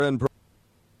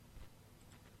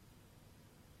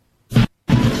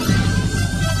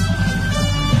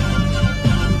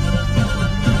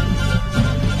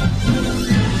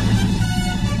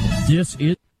This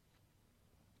is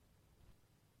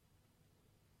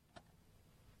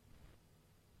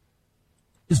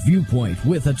Viewpoint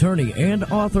with attorney and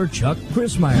author Chuck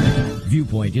Crismier.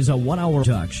 Viewpoint is a one-hour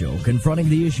talk show confronting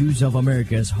the issues of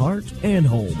America's heart and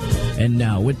home. And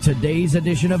now with today's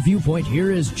edition of Viewpoint,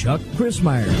 here is Chuck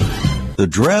Crismier. The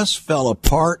dress fell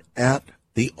apart at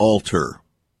the altar.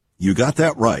 You got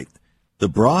that right. The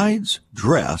bride's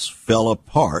dress fell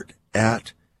apart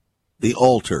at the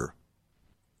altar.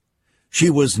 She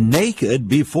was naked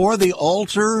before the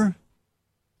altar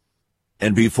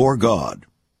and before God.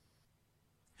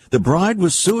 The bride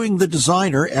was suing the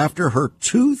designer after her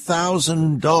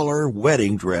 $2,000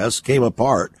 wedding dress came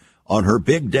apart on her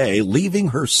big day, leaving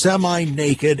her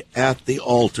semi-naked at the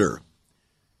altar.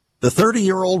 The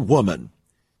 30-year-old woman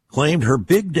claimed her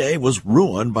big day was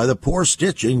ruined by the poor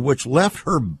stitching, which left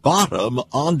her bottom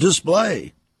on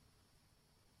display.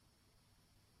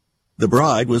 The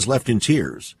bride was left in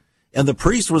tears, and the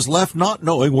priest was left not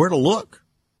knowing where to look.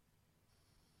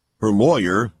 Her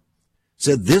lawyer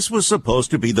said this was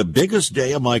supposed to be the biggest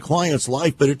day of my client's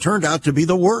life, but it turned out to be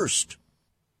the worst.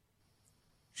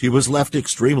 She was left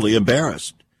extremely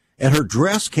embarrassed, and her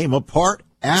dress came apart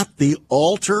at the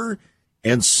altar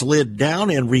and slid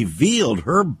down and revealed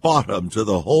her bottom to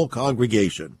the whole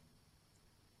congregation.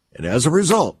 And as a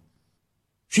result,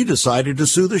 she decided to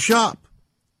sue the shop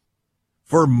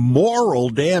for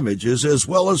moral damages as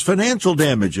well as financial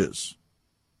damages.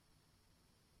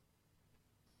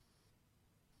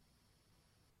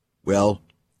 Well,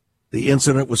 the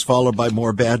incident was followed by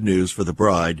more bad news for the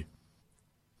bride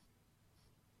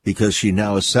because she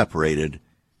now is separated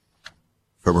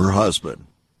from her husband.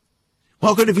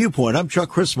 Welcome to Viewpoint. I'm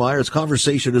Chuck Crismier. It's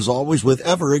conversation, as always, with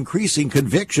ever-increasing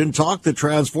conviction, talk that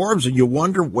transforms, and you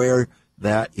wonder where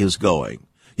that is going.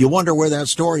 You wonder where that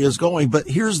story is going, but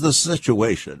here's the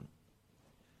situation.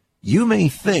 You may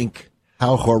think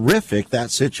how horrific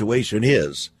that situation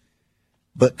is,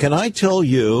 but can I tell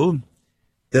you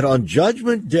that on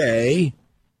Judgment Day,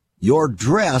 your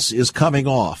dress is coming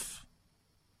off?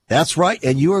 That's right,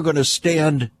 and you are going to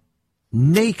stand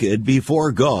naked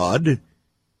before God,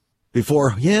 before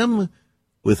Him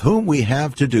with whom we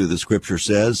have to do, the Scripture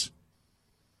says,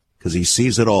 because He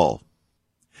sees it all.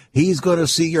 He's going to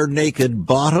see your naked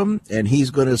bottom, and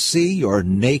He's going to see your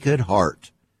naked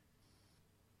heart.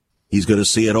 He's going to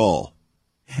see it all.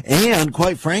 And,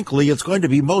 quite frankly, it's going to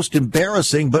be most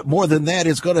embarrassing, but more than that,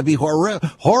 it's going to be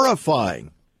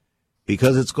horrifying,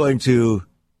 because it's going to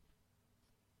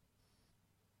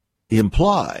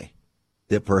imply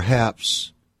that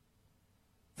perhaps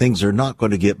things are not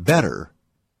going to get better,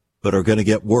 but are going to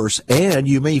get worse, and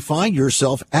you may find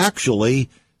yourself actually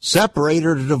separated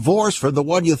or divorced from the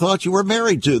one you thought you were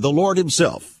married to, the Lord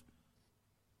Himself.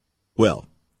 Well,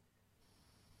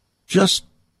 just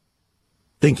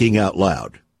thinking out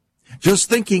loud. Just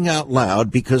thinking out loud,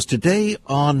 because today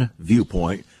on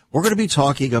Viewpoint, we're going to be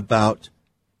talking about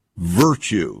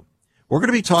virtue. We're going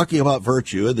to be talking about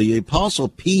virtue. The Apostle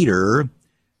Peter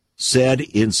said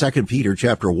in 2 Peter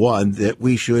chapter 1 that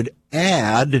we should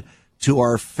add to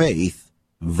our faith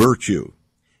virtue.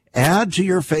 Add to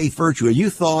your faith virtue. And you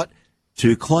thought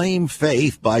to claim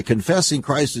faith by confessing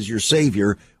Christ as your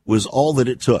Savior was all that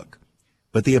it took.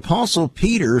 But the Apostle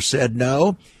Peter said,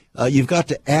 no, you've got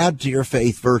to add to your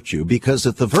faith virtue, because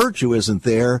if the virtue isn't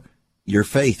there, your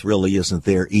faith really isn't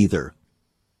there either.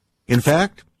 In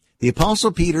fact, the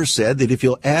Apostle Peter said that if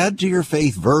you'll add to your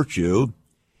faith virtue,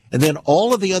 and then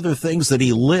all of the other things that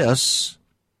he lists,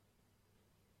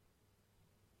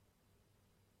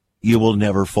 you will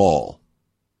never fall.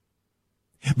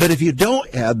 But if you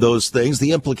don't add those things,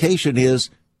 the implication is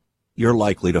you're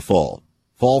likely to fall.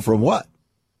 Fall from what?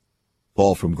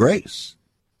 Fall from grace,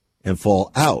 and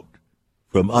fall out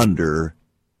from under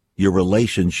your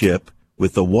relationship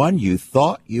with the one you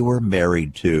thought you were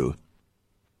married to.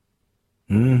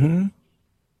 Maybe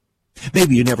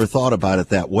you never thought about it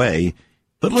that way,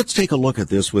 but let's take a look at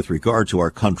this with regard to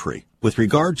our country, with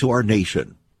regard to our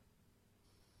nation.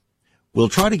 We'll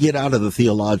try to get out of the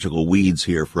theological weeds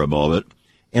here for a moment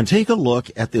and take a look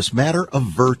at this matter of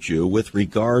virtue with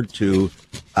regard to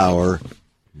our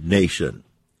nation.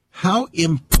 How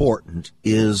important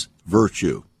is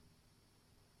virtue?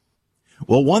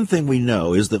 Well, one thing we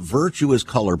know is that virtue is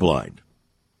colorblind.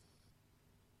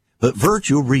 But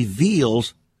virtue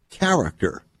reveals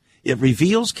character. It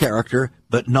reveals character,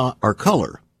 but not our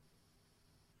color.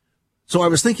 So I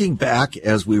was thinking back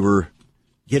as we were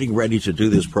getting ready to do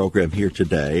this program here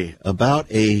today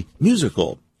about a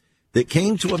musical that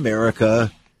came to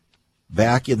America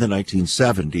back in the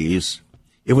 1970s.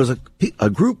 It was a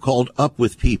group called Up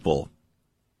With People.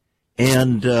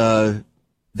 And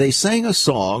they sang a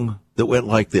song that went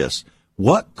like this.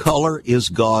 What color is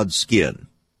God's skin?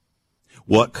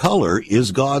 What color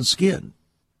is God's skin?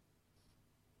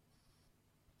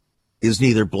 Is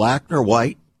neither black nor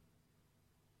white,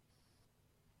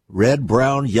 red,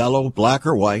 brown, yellow, black,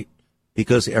 or white,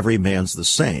 because every man's the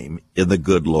same in the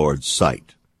good Lord's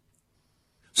sight.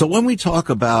 So when we talk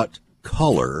about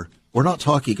color, we're not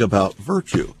talking about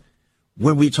virtue.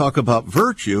 When we talk about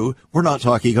virtue, we're not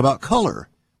talking about color.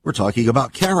 We're talking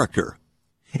about character.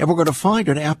 And we're going to find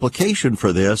an application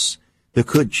for this that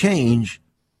could change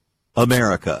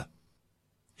America.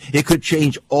 It could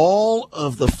change all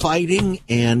of the fighting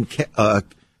and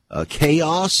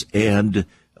chaos and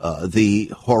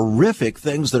the horrific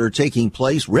things that are taking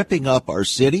place, ripping up our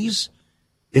cities.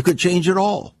 It could change it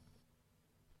all.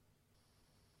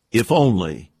 If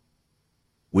only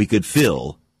we could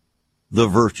fill the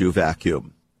virtue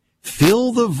vacuum.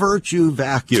 Fill the virtue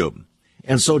vacuum.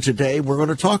 And so today we're going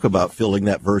to talk about filling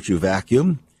that virtue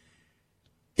vacuum.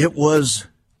 It was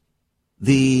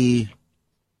the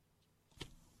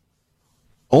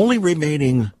only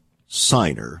remaining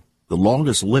signer, the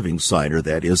longest living signer,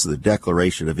 that is, the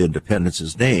Declaration of Independence.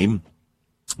 His name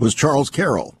was Charles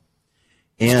Carroll.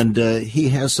 And he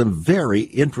has some very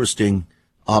interesting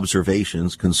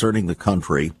observations concerning the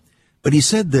country. But he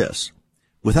said this: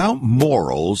 without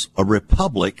morals, a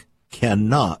republic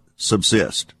cannot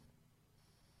subsist.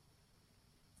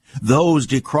 Those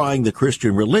decrying the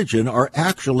Christian religion are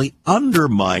actually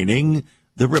undermining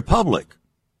the republic.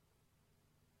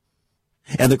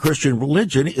 And the Christian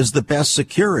religion is the best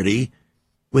security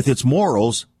with its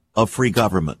morals of free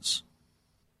governments.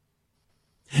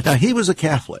 Now, he was a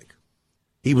Catholic.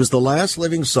 He was the last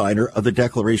living signer of the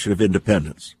Declaration of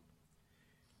Independence.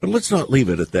 But let's not leave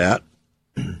it at that.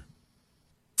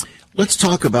 Let's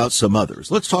talk about some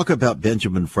others. Let's talk about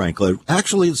Benjamin Franklin.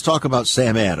 Actually, let's talk about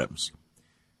Sam Adams.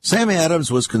 Sam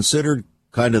Adams was considered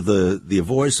kind of the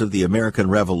voice of the American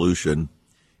Revolution.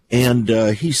 And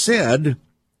he said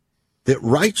that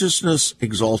righteousness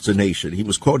exalts a nation. He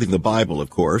was quoting the Bible,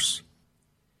 of course.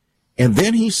 And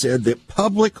then he said that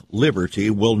public liberty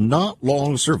will not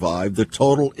long survive the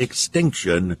total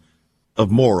extinction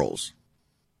of morals.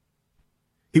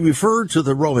 He referred to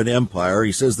the Roman Empire.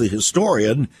 He says the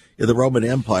historian in the Roman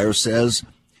Empire says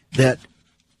that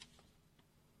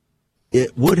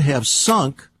it would have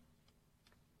sunk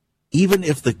even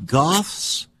if the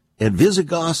Goths and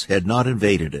Visigoths had not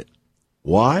invaded it.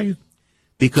 Why?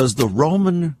 Because the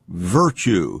Roman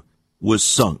virtue was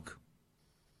sunk.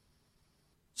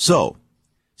 So,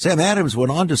 Sam Adams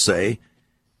went on to say,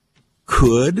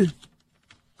 could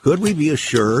we be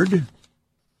assured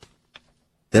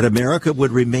that America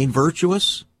would remain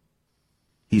virtuous?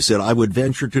 He said, I would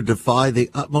venture to defy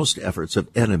the utmost efforts of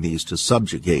enemies to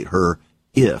subjugate her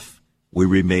if we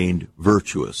remained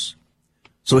virtuous.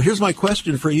 So here's my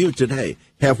question for you today.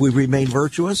 Have we remained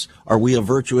virtuous? Are we a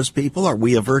virtuous people? Are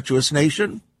we a virtuous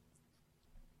nation?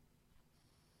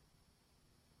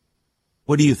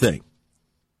 What do you think?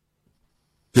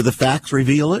 Do the facts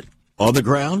reveal it on the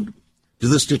ground? Do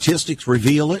the statistics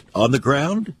reveal it on the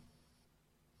ground?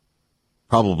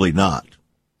 Probably not.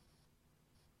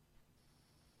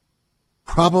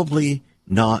 Probably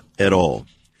not at all.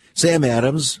 Sam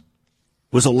Adams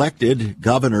was elected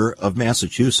governor of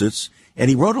Massachusetts, and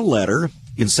he wrote a letter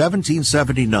in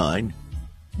 1779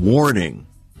 warning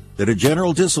that a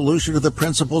general dissolution of the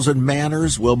principles and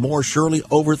manners will more surely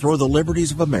overthrow the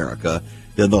liberties of America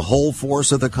than the whole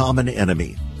force of the common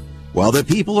enemy. While the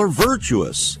people are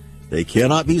virtuous, they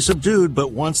cannot be subdued,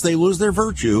 but once they lose their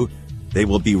virtue, they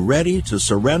will be ready to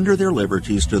surrender their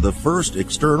liberties to the first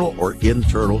external or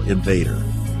internal invader.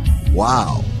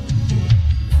 Wow.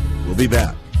 We'll be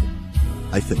back.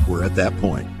 I think we're at that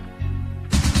point.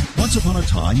 Once upon a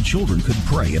time, children could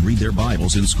pray and read their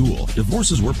Bibles in school.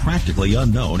 Divorces were practically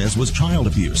unknown, as was child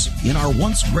abuse. In our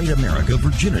once great America,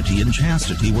 virginity and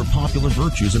chastity were popular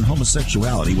virtues and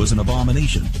homosexuality was an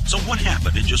abomination. So what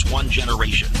happened in just one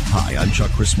generation? Hi, I'm Chuck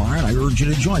Christmeyer, and I urge you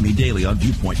to join me daily on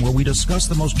Viewpoint, where we discuss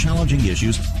the most challenging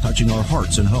issues touching our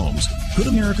hearts and homes. Could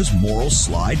America's moral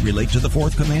slide relate to the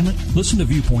fourth commandment? Listen to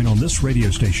Viewpoint on this radio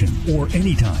station or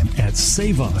anytime at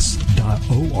saveus.org.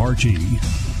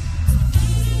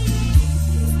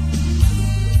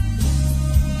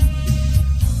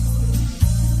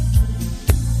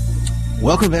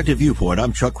 Welcome back to Viewpoint.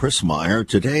 I'm Chuck Christmeyer.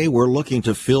 Today we're looking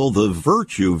to fill the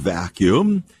virtue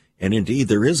vacuum, and indeed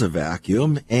there is a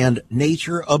vacuum, and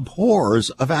nature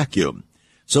abhors a vacuum.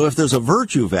 So if there's a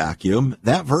virtue vacuum,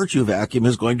 that virtue vacuum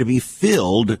is going to be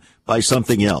filled by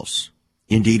something else.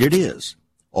 Indeed it is.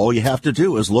 All you have to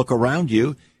do is look around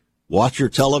you, watch your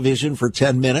television for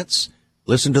 10 minutes,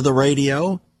 listen to the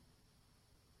radio,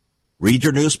 read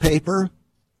your newspaper,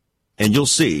 and you'll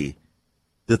see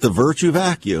that the virtue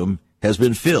vacuum has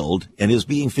been filled and is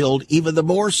being filled even the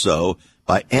more so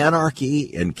by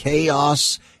anarchy and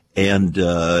chaos and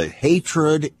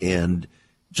hatred and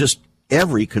just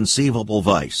every conceivable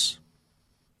vice.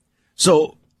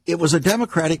 So it was a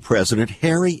Democratic president,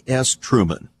 Harry S.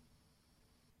 Truman,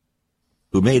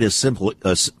 who made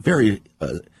a very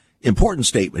important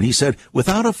statement. He said,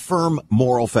 without a firm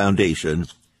moral foundation,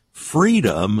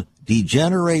 freedom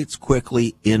degenerates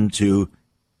quickly into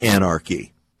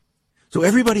anarchy. So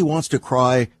everybody wants to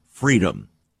cry freedom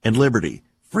and liberty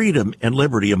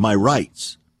of my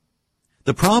rights.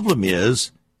 The problem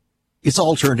is it's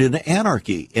all turned into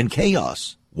anarchy and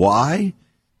chaos. Why?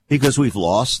 Because we've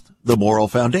lost the moral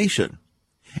foundation.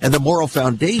 And the moral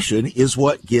foundation is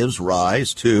what gives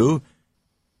rise to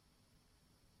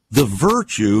the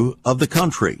virtue of the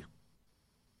country.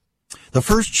 The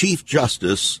first Chief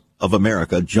Justice of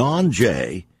America, John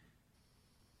Jay,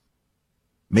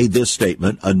 made this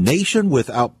statement: a nation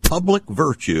without public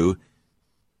virtue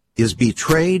is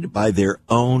betrayed by their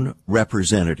own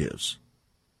representatives.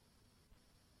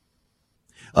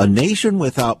 A nation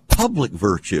without public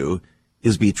virtue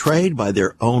is betrayed by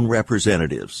their own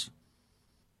representatives.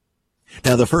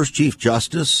 Now, the first Chief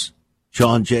Justice,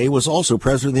 John Jay, was also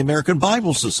president of the American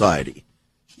Bible Society.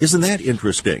 Isn't that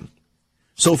interesting?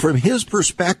 So from his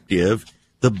perspective,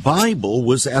 the Bible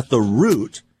was at the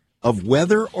root of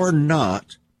whether or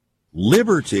not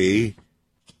liberty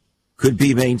could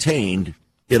be maintained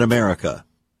in America.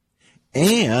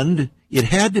 And it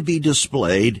had to be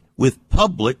displayed with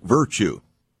public virtue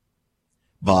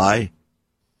by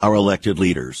our elected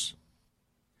leaders.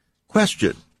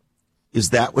 Question: is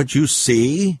that what you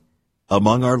see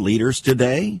among our leaders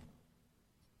today?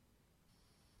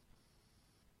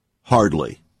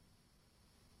 Hardly.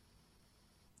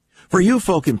 For you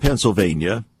folk in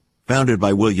Pennsylvania, founded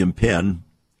by William Penn,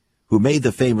 who made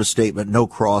the famous statement, no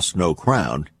cross, no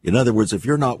crown. In other words, if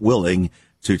you're not willing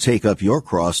to take up your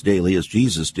cross daily as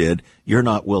Jesus did, you're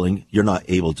not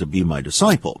able to be my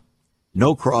disciple.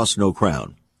 No cross, no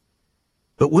crown.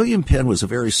 But William Penn was a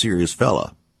very serious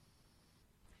fellow.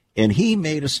 And he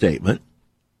made a statement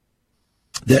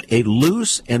that a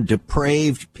loose and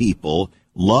depraved people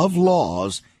love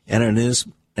laws and an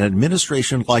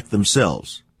administration like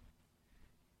themselves.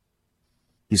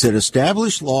 He said,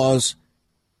 establish laws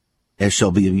as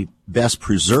shall be best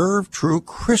preserve true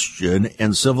Christian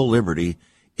and civil liberty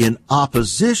in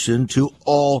opposition to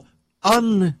all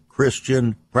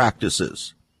unchristian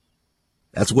practices.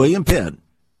 That's William Penn,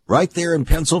 right there in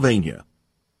Pennsylvania.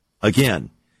 Again,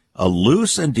 a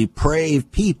loose and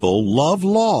depraved people love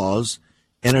laws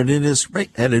and an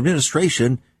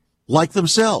administration like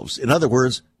themselves. In other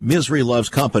words, misery loves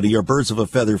company, or birds of a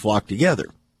feather flock together.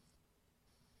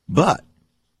 But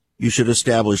you should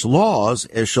establish laws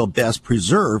as shall best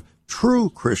preserve true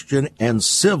Christian and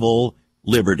civil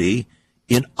liberty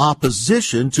in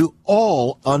opposition to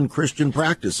all unchristian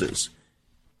practices.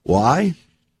 Why?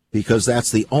 Because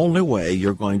that's the only way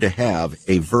you're going to have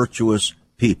a virtuous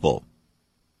people.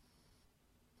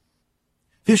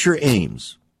 Fisher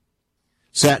Ames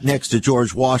sat next to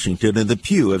George Washington in the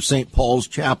pew of St. Paul's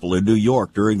Chapel in New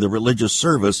York during the religious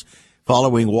service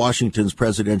following Washington's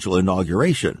presidential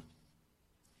inauguration,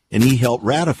 and he helped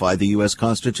ratify the U.S.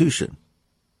 Constitution.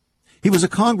 He was a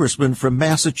congressman from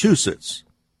Massachusetts.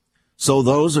 So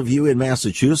those of you in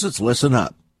Massachusetts, listen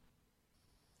up.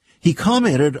 He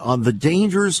commented on the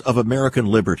dangers of American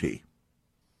liberty.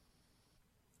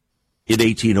 In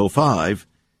 1805,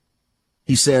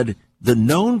 he said, the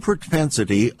known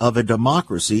propensity of a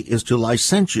democracy is to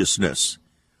licentiousness,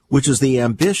 which is the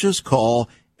ambitious call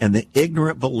and the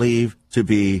ignorant believe to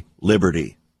be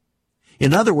liberty.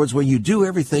 In other words, when you do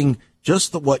everything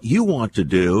just what you want to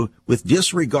do with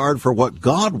disregard for what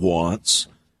God wants,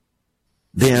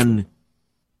 then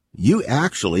you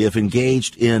actually have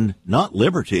engaged in not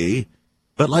liberty,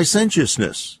 but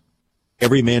licentiousness.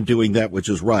 Every man doing that which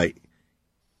is right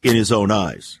in his own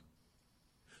eyes.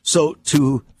 So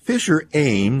to Fisher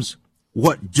Ames,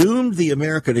 what doomed the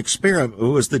American experiment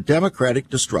was the democratic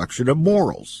destruction of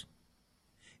morals.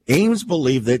 Ames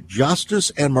believed that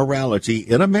justice and morality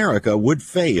in America would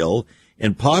fail,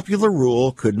 and popular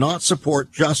rule could not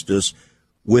support justice,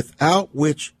 without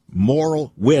which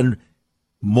when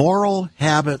moral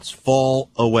habits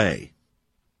fall away.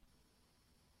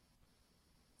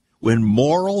 When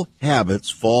moral habits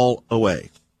fall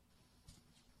away.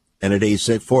 And at age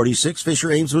 46,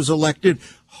 Fisher Ames was elected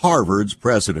Harvard's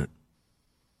president.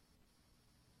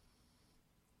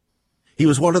 He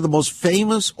was one of the most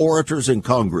famous orators in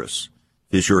Congress,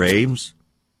 Fisher Ames.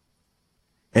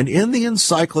 And in the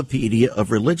Encyclopedia of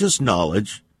Religious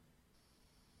Knowledge,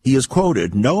 he is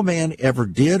quoted, "No man ever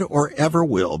did or ever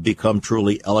will become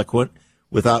truly eloquent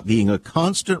without being a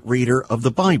constant reader of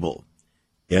the Bible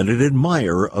and an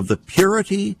admirer of the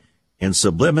purity and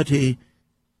sublimity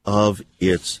of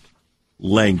its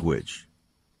language."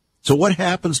 So what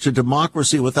happens to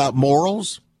democracy without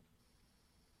morals?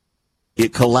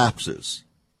 It collapses.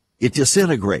 It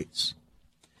disintegrates.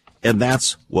 And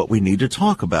that's what we need to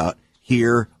talk about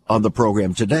here on the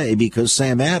program today, because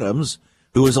Sam Adams,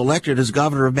 who was elected as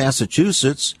governor of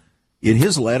Massachusetts, in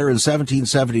his letter in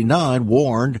 1779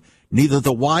 warned, "Neither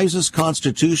the wisest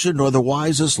constitution nor the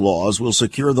wisest laws will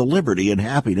secure the liberty and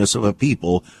happiness of a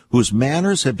people whose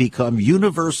manners have become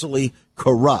universally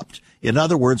corrupt." In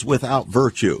other words, without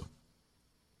virtue.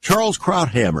 Charles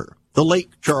Krauthammer, the late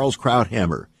Charles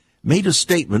Krauthammer, made a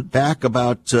statement back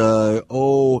about,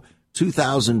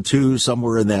 2002,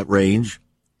 somewhere in that range.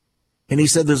 And he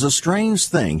said, there's a strange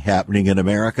thing happening in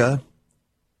America,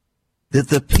 that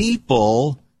the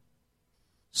people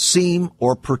seem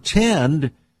or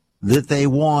pretend that they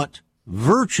want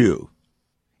virtue,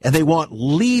 and they want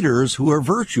leaders who are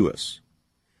virtuous.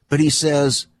 But he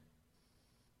says,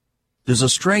 there's a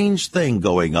strange thing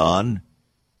going on.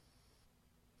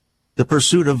 The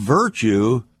pursuit of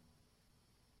virtue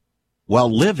while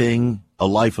living a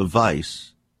life of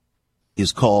vice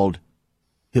is called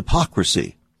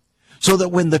hypocrisy. So that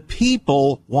when the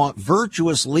people want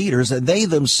virtuous leaders and they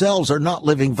themselves are not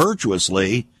living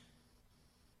virtuously,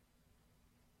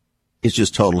 it's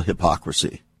just total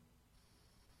hypocrisy.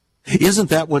 Isn't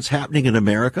that what's happening in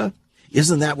America?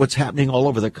 Isn't that what's happening all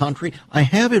over the country? I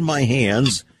have in my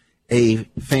hands a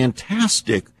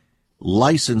fantastic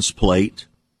license plate.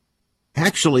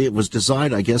 Actually, it was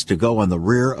designed, I guess, to go on the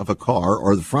rear of a car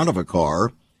or the front of a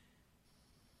car.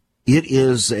 It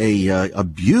is a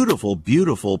beautiful,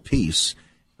 beautiful piece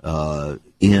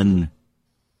in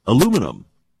aluminum.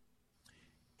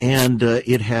 And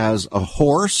it has a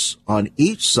horse on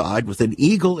each side with an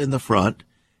eagle in the front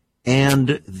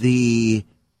and the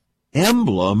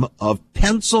emblem of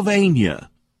Pennsylvania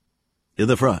in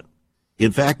the front.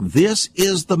 In fact, this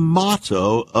is the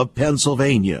motto of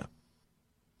Pennsylvania.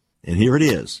 And here it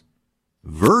is: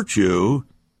 virtue,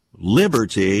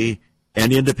 liberty,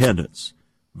 and independence.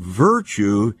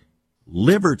 Virtue,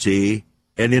 liberty,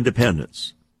 and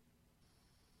independence.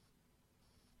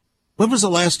 When was the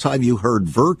last time you heard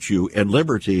virtue and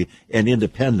liberty and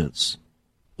independence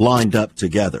lined up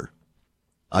together?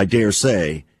 I dare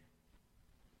say,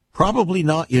 probably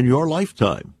not in your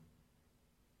lifetime.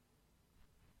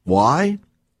 Why?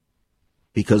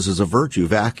 Because there's a virtue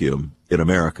vacuum in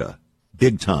America,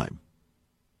 big time.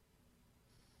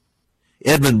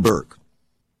 Edmund Burke,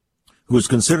 who is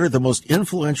considered the most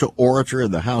influential orator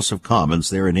in the House of Commons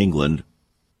there in England,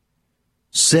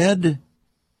 said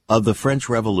of the French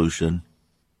Revolution,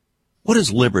 "What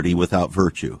is liberty without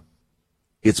virtue?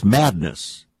 It's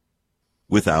madness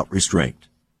without restraint."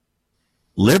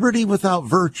 Liberty without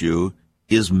virtue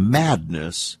is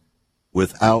madness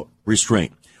without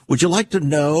restraint. Would you like to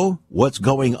know what's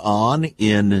going on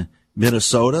in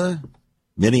Minnesota,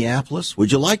 Minneapolis?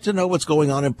 Would you like to know what's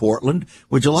going on in Portland?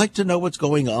 Would you like to know what's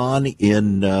going on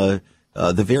in the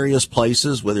various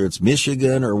places, whether it's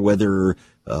Michigan or whether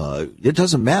it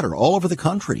doesn't matter, all over the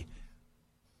country?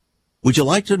 Would you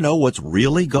like to know what's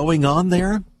really going on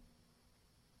there?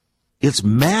 It's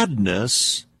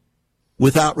madness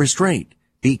without restraint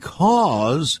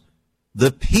because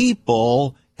the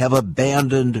people have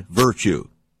abandoned virtue.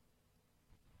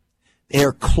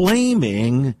 They're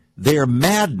claiming their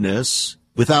madness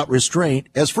without restraint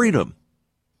as freedom.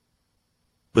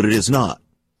 But it is not.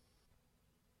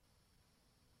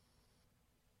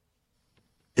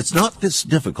 It's not this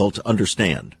difficult to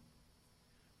understand.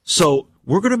 So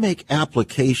we're going to make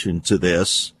application to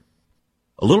this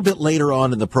a little bit later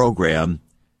on in the program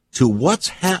to what's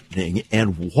happening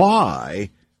and why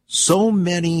so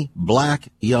many black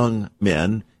young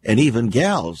men and even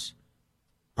gals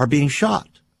are being shot.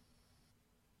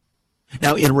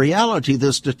 Now, in reality,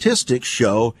 the statistics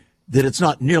show that it's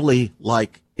not nearly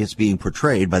like it's being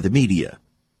portrayed by the media.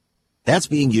 That's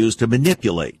being used to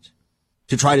manipulate,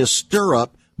 to try to stir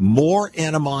up more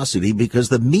animosity because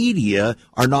the media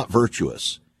are not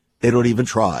virtuous. They don't even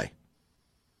try.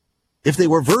 If they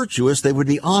were virtuous, they would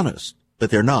be honest,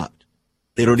 but they're not.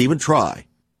 They don't even try.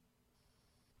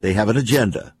 They have an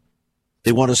agenda.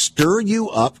 They want to stir you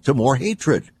up to more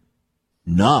hatred,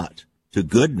 not to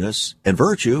goodness and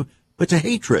virtue, but to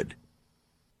hatred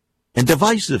and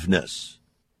divisiveness.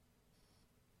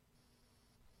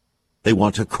 They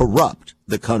want to corrupt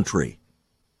the country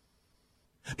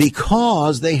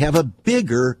because they have a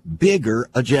bigger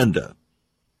agenda.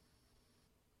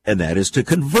 And that is to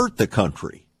convert the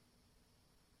country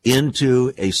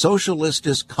into a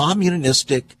socialistic,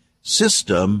 communistic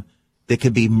system that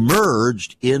can be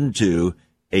merged into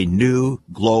a new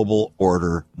global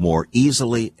order more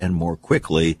easily and more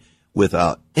quickly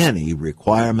without any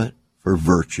requirement for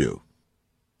virtue.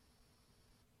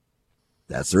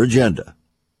 That's their agenda.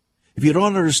 If you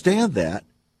don't understand that,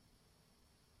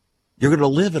 you're going to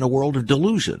live in a world of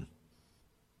delusion.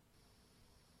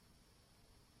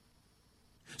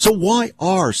 So why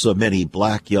are so many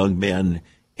black young men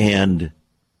and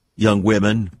young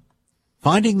women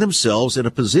finding themselves in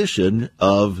a position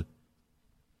of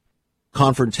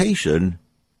confrontation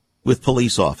with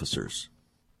police officers?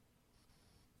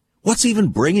 What's even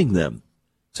bringing them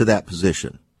to that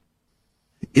position?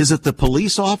 Is it the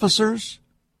police officers,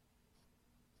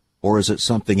 or is it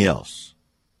something else?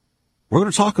 We're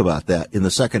going to talk about that in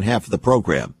the second half of the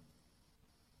program.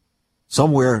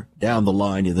 Somewhere down the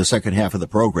line in the second half of the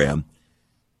program,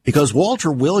 because Walter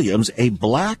Williams, a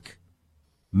black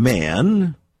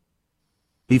man,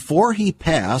 before he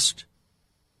passed,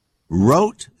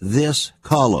 wrote this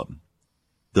column: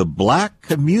 "The black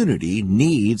community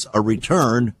needs a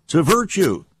return to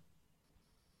virtue."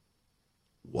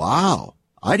 Wow,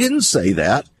 I didn't say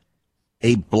that.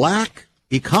 A black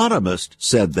economist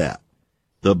said that.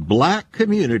 The black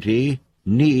community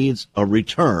needs a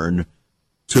return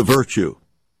to virtue.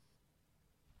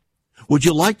 Would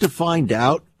you like to find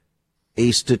out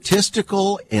a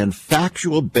statistical and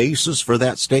factual basis for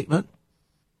that statement?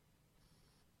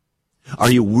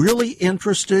 Are you really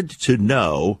interested to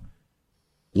know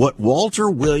what Walter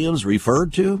Williams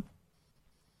referred to?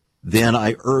 Then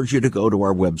I urge you to go to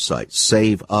our website,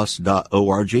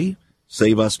 saveus.org,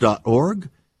 saveus.org,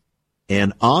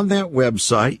 and on that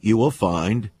website you will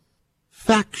find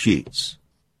fact sheets.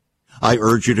 I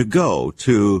urge you to go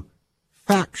to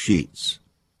fact sheets,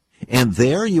 and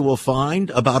there you will find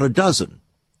about a dozen,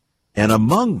 and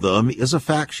among them is a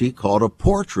fact sheet called A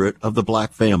Portrait of the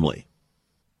Black Family.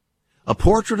 A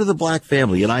Portrait of the Black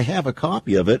Family, and I have a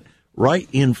copy of it right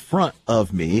in front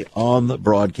of me on the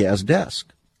broadcast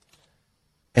desk.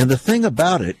 And the thing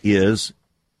about it is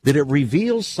that it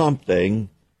reveals something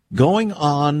going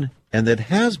on and that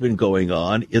has been going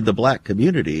on in the black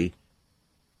community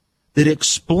that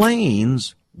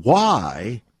explains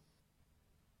why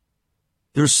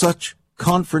there's such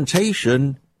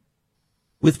confrontation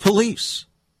with police.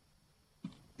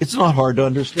 It's not hard to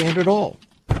understand at all.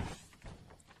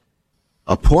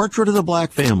 A Portrait of the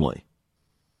Black Family.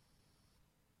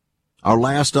 Our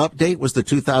last update was the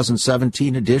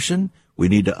 2017 edition. We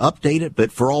need to update it,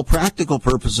 but for all practical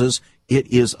purposes, it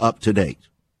is up to date.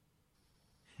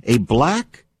 A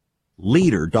black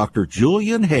leader, Dr.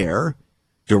 Julian Hare,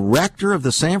 director of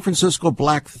the San Francisco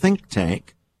Black Think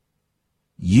Tank,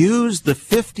 used the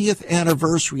 50th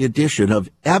anniversary edition of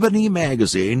Ebony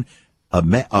magazine,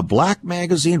 a black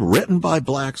magazine written by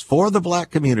blacks for the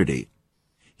black community.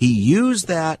 He used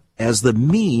that as the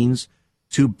means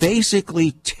to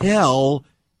basically tell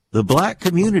the black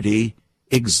community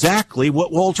exactly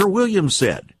what Walter Williams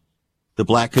said. The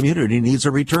black community needs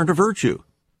a return to virtue.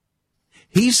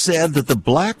 He said that the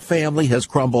black family has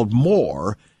crumbled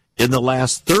more in the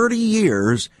last 30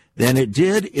 years than it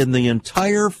did in the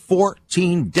entire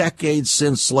 14 decades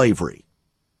since slavery.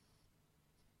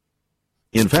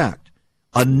 In fact,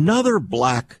 another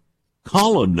black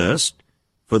columnist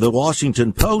for the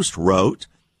Washington Post wrote,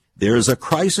 "There is a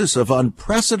crisis of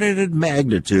unprecedented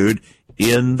magnitude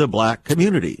in the black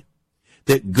community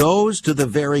that goes to the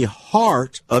very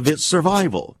heart of its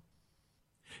survival."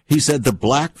 He said the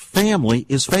black family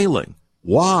is failing.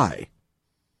 Why?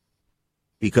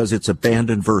 Because it's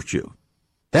abandoned virtue.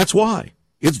 That's why.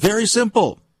 It's very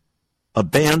simple.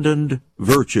 Abandoned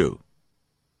virtue.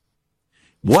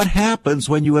 What happens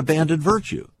when you abandon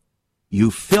virtue?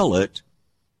 You fill it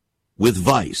with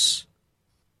vice.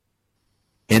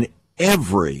 And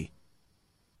everything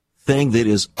that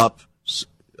is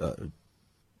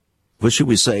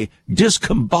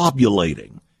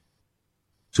discombobulating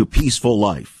to peaceful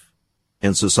life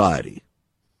and society.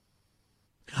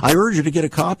 I urge you to get a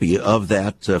copy of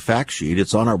that fact sheet.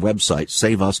 It's on our website,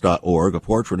 saveus.org, A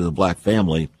Portrait of the Black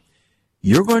Family.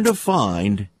 You're going to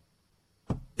find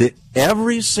that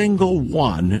every single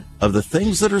one of the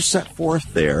things that are set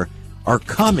forth there are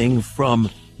coming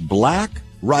from black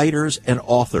writers and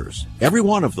authors, every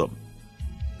one of them.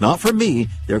 Not from me.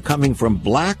 They're coming from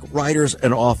black writers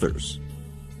and authors.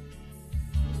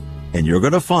 And you're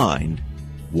going to find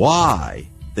why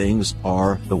things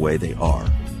are the way they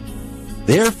are.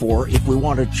 Therefore, if we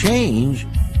want to change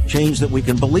that we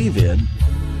can believe in,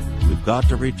 we've got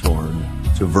to return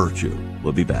to virtue.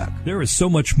 We'll be back. There is so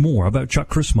much more about Chuck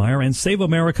Crismier and Save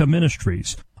America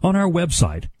Ministries on our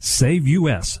website,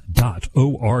 saveus.org.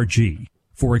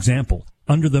 For example,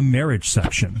 under the marriage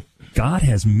section, God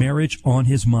has marriage on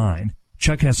his mind.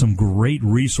 Chuck has some great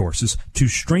resources to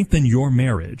strengthen your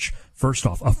marriage. First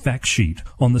off, a fact sheet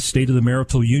on the state of the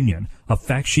marital union, a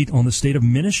fact sheet on the state of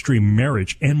ministry,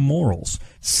 marriage, and morals.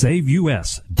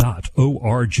 SaveUS.org.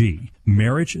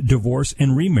 Marriage, divorce,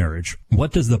 and remarriage.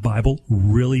 What does the Bible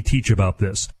really teach about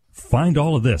this? Find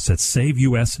all of this at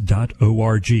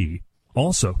SaveUS.org.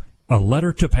 Also, a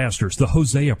letter to pastors, the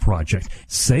Hosea Project,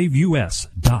 SaveUS.org,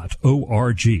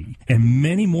 and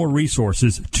many more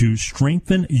resources to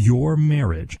strengthen your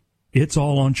marriage. It's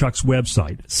all on Chuck's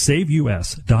website,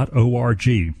 SaveUS.org.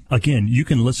 Again, you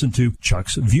can listen to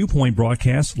Chuck's Viewpoint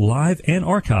broadcast live and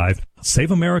archived.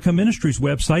 Save America Ministries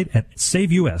website at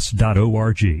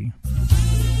SaveUS.org.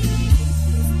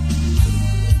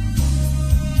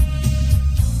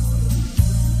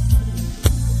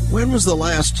 When was the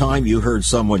last time you heard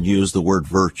someone use the word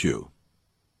virtue?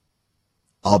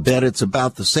 I'll bet it's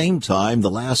about the same time the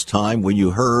last time when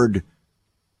you heard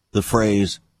the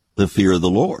phrase, the fear of the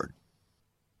Lord.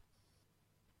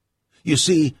 You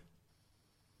see,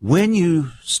 when you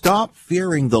stop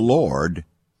fearing the Lord,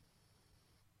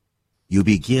 you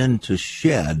begin to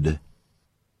shed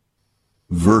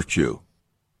virtue.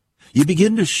 You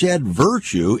begin to shed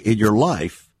virtue in your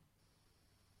life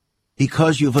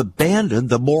because you've abandoned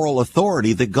the moral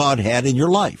authority that God had in your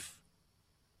life.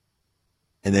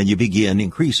 And then you begin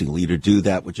increasingly to do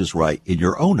that which is right in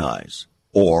your own eyes,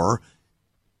 or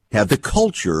have the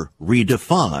culture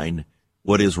redefine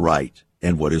what is right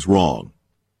and what is wrong.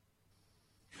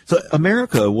 So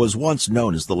America was once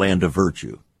known as the land of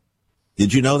virtue.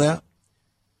 Did you know that?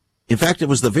 In fact, it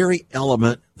was the very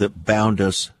element that bound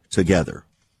us together.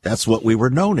 That's what we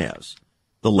were known as,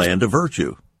 the land of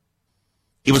virtue.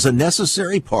 It was a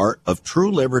necessary part of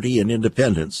true liberty and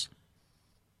independence.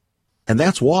 And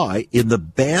that's why in the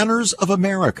banners of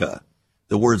America,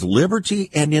 the words liberty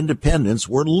and independence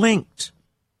were linked.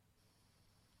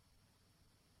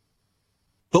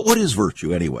 But what is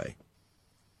virtue anyway?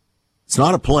 It's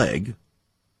not a plague,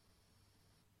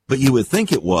 but you would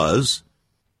think it was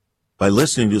by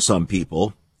listening to some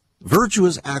people. Virtue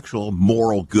is actual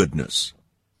moral goodness.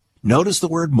 Notice the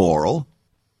word moral.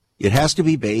 It has to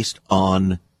be based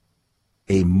on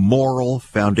a moral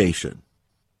foundation.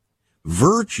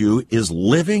 Virtue is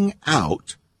living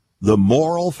out the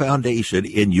moral foundation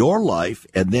in your life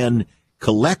and then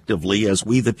collectively as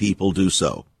we the people do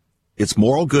so. It's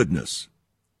moral goodness.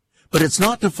 But it's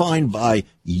not defined by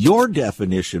your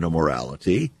definition of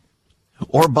morality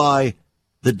or by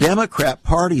the Democrat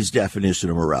Party's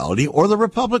definition of morality or the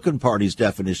Republican Party's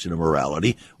definition of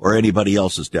morality or anybody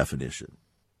else's definition.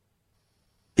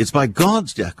 It's by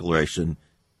God's declaration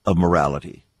of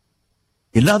morality.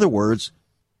 In other words,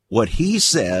 what he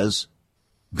says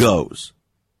goes.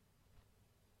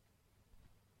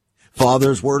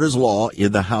 Father's word is law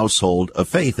in the household of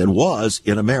faith and was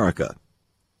in America.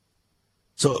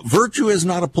 So virtue is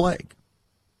not a plague.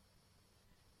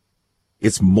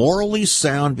 It's morally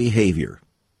sound behavior.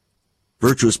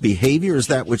 Virtuous behavior is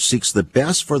that which seeks the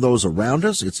best for those around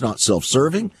us. It's not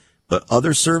self-serving, but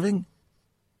other-serving.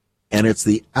 And it's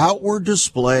the outward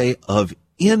display of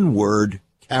inward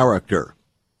character.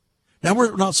 Now,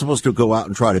 we're not supposed to go out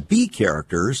and try to be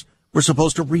characters. We're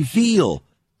supposed to reveal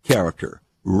character,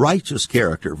 righteous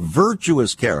character,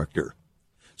 virtuous character.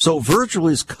 So virtue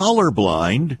is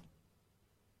colorblind,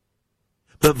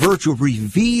 but virtue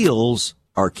reveals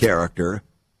our character,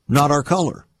 not our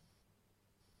color.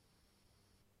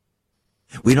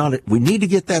 We need to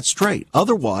get that straight.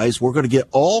 Otherwise, we're going to get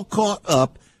all caught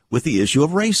up with the issue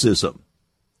of racism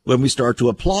when we start to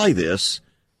apply this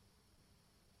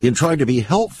in trying to be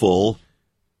helpful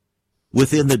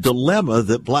within the dilemma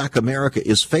that Black America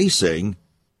is facing,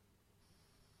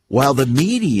 while the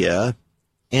media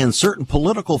and certain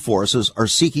political forces are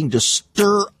seeking to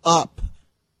stir up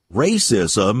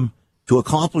racism to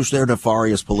accomplish their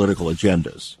nefarious political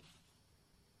agendas.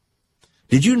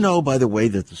 Did you know, by the way,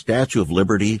 that the Statue of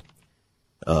Liberty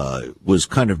was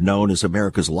kind of known as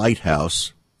America's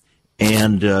lighthouse?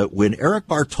 And when Eric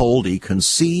Bartholdi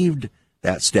conceived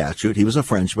that statue, he was a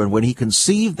Frenchman, when he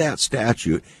conceived that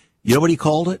statue, you know what he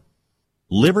called it?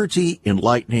 Liberty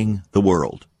Enlightening the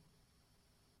World.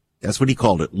 That's what he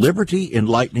called it, Liberty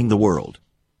Enlightening the World.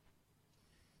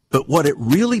 But what it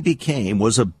really became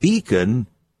was a beacon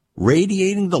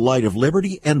radiating the light of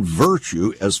liberty and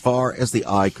virtue as far as the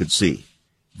eye could see.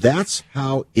 That's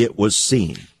how it was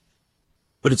seen.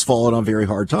 But it's fallen on very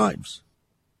hard times.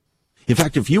 In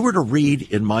fact, if you were to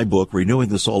read in my book, Renewing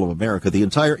the Soul of America, the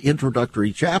entire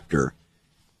introductory chapter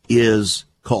is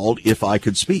called If I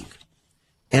Could Speak.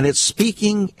 And it's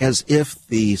speaking as if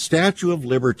the Statue of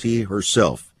Liberty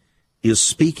herself is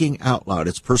speaking out loud.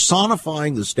 It's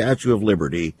personifying the Statue of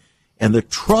Liberty and the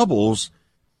troubles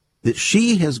that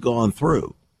she has gone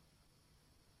through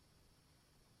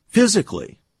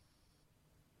physically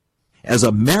as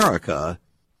America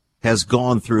has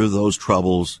gone through those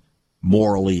troubles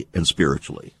morally and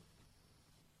spiritually.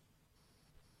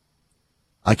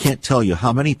 I can't tell you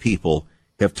how many people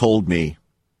have told me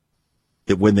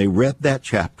that when they read that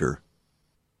chapter,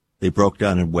 they broke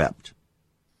down and wept.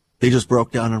 They just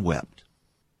broke down and wept.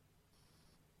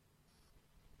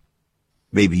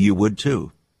 Maybe you would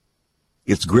too.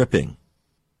 It's gripping.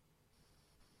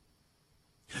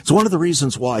 It's one of the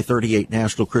reasons why 38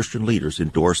 national Christian leaders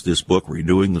endorsed this book,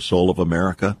 Renewing the Soul of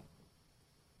America.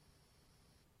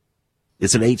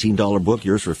 It's an $18 book,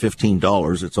 yours for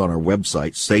 $15. It's on our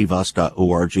website,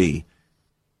 saveus.org.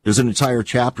 There's an entire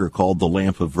chapter called The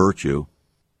Lamp of Virtue.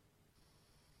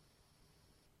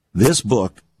 This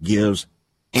book gives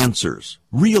answers,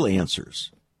 real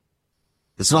answers.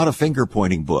 It's not a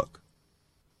finger-pointing book.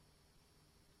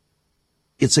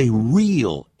 It's a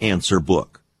real answer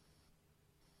book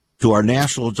to our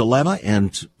national dilemma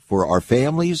and for our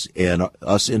families and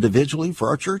us individually, for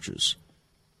our churches.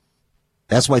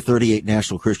 That's why 38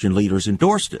 national Christian leaders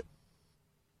endorsed it.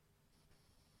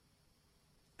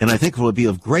 And I think it will be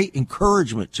of great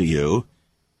encouragement to you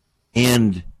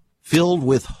and filled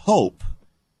with hope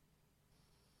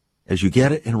as you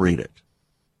get it and read it.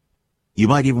 You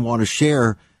might even want to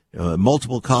share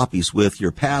multiple copies with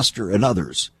your pastor and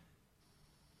others,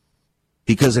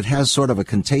 because it has sort of a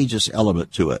contagious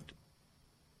element to it.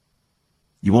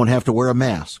 You won't have to wear a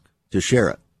mask to share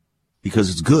it because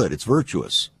it's good, it's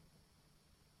virtuous.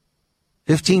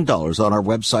 $15 on our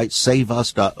website,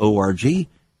 saveus.org,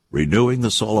 Renewing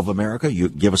the Soul of America. You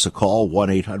can give us a call,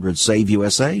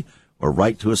 1-800-SAVE-USA, or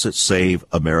write to us at Save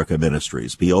America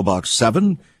Ministries, P.O. Box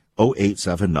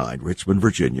 70879, Richmond,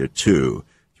 Virginia,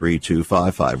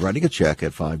 23255. Writing a check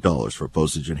at $5 for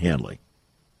postage and handling.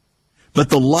 But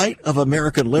the light of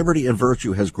American liberty and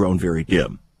virtue has grown very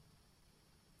dim.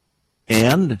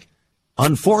 And,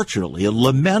 unfortunately and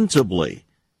lamentably,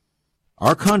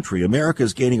 our country, America,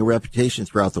 is gaining a reputation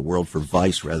throughout the world for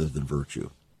vice rather than virtue.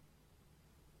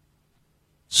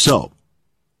 So,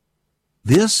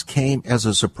 this came as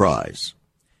a surprise.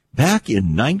 Back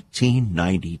in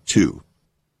 1992,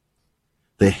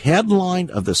 the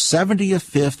headline of the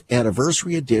 75th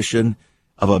anniversary edition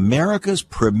of America's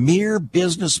premier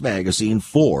business magazine,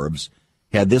 Forbes,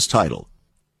 had this title: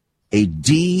 A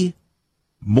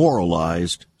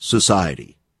Demoralized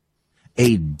Society.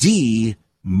 A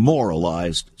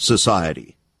demoralized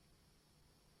society.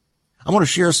 I want to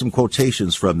share some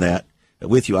quotations from that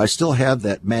with you. I still have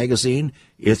that magazine.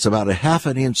 It's about a half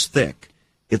an inch thick.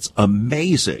 It's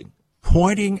amazing,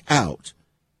 pointing out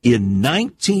in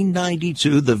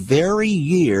 1992, the very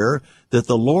year that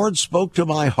the Lord spoke to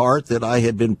my heart that I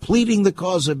had been pleading the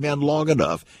cause of men long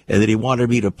enough, and that he wanted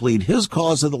me to plead his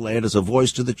cause of the land as a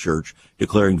voice to the church,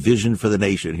 declaring vision for the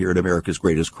nation here in America's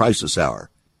greatest crisis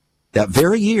hour. That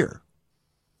very year.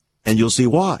 And you'll see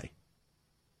why.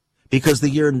 Because the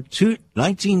year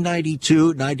 1992,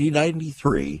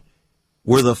 1993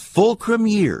 were the fulcrum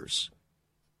years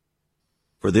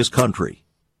for this country.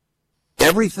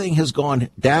 Everything has gone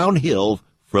downhill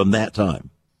from that time.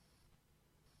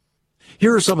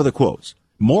 Here are some of the quotes.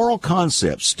 Moral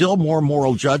concepts, still more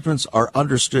moral judgments, are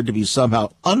understood to be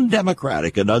somehow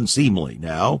undemocratic and unseemly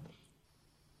now.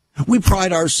 We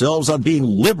pride ourselves on being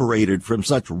liberated from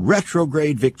such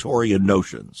retrograde Victorian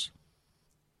notions.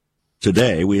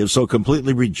 Today, we have so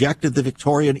completely rejected the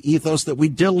Victorian ethos that we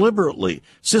deliberately,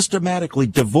 systematically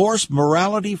divorce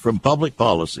morality from public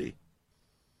policy.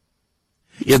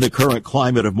 In the current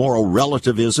climate of moral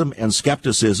relativism and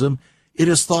skepticism, it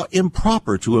is thought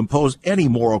improper to impose any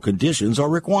moral conditions or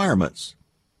requirements.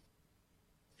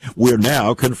 We're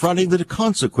now confronting the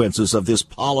consequences of this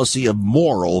policy of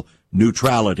moral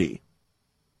neutrality.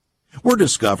 We're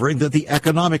discovering that the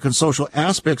economic and social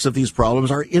aspects of these problems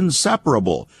are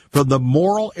inseparable from the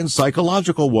moral and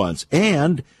psychological ones,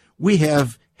 and we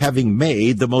having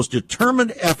made the most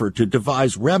determined effort to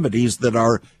devise remedies that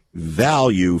are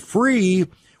value-free,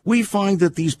 we find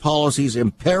that these policies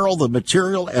imperil the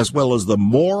material as well as the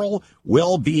moral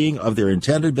well-being of their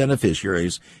intended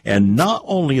beneficiaries, and not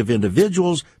only of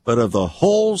individuals, but of the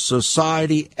whole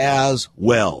society as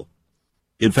well.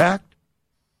 In fact,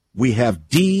 we have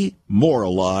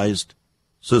demoralized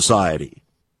society.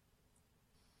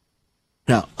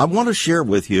 Now, I want to share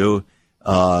with you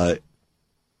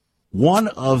one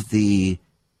of the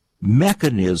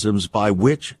mechanisms by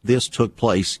which this took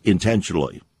place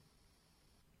intentionally.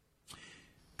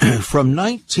 From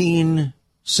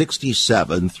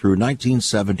 1967 through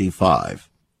 1975,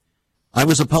 I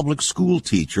was a public school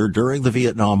teacher during the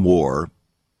Vietnam War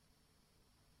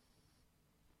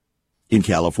in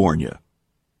California.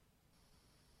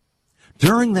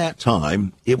 During that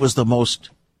time, it was the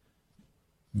most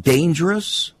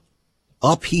dangerous,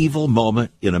 upheaval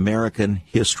moment in American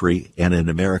history and in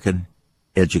American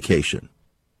education.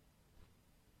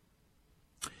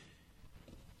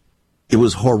 It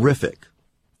was horrific.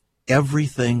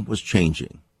 Everything was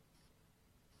changing.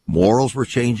 Morals were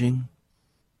changing.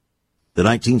 The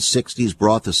 1960s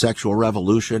brought the sexual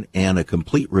revolution and a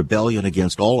complete rebellion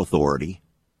against all authority.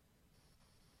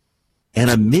 And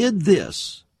amid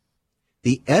this,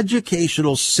 the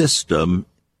educational system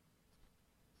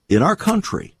in our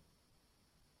country,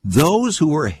 those who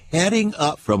were heading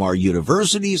up from our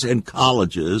universities and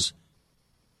colleges,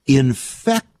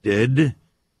 infected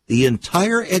the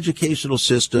entire educational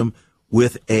system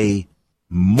with a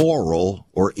moral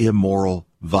or immoral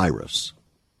virus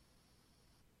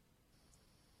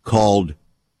called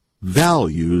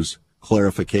values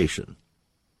clarification.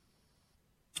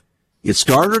 It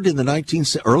started in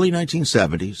the early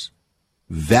 1970s,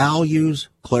 values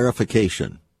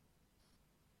clarification.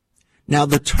 Now,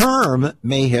 the term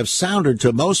may have sounded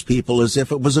to most people as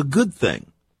if it was a good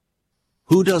thing.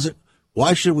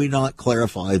 Why should we not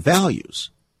clarify values?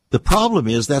 The problem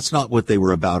is that's not what they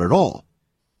were about at all.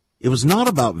 It was not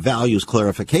about values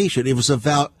clarification. It was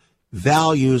about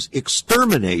values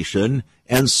extermination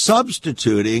and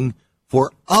substituting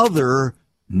for other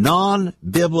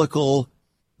non-biblical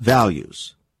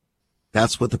values.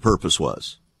 That's what the purpose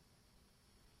was.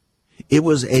 It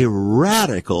was a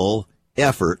radical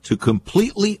effort to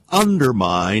completely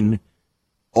undermine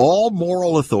all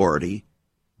moral authority,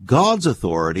 God's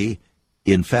authority,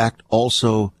 in fact,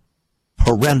 also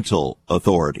parental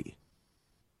authority.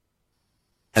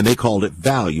 And they called it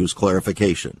values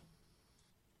clarification.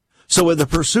 So in the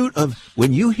pursuit of,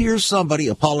 when you hear somebody,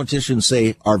 a politician,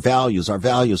 say, our values, our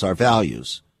values, our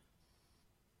values,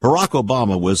 Barack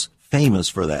Obama was famous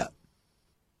for that.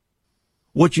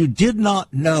 What you did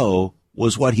not know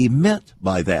was what he meant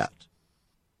by that.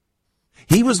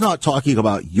 He was not talking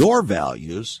about your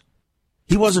values.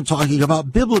 He wasn't talking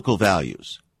about biblical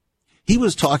values. He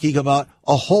was talking about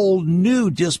a whole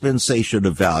new dispensation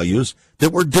of values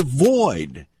that were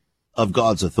devoid of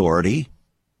God's authority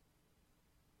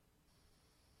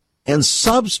and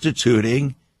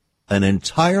substituting an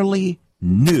entirely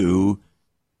new,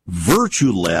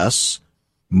 virtueless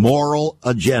moral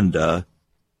agenda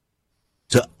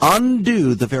to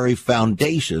undo the very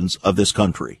foundations of this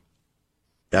country.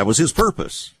 That was his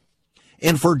purpose.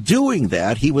 And for doing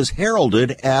that, he was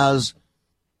heralded as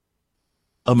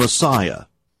a Messiah.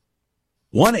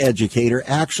 One educator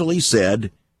actually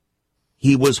said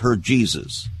he was her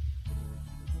Jesus.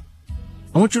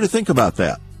 I want you to think about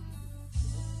that.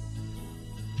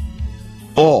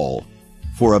 All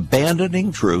for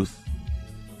abandoning truth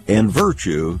and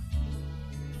virtue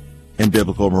and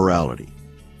biblical morality.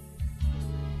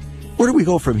 Where do we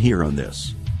go from here on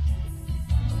this?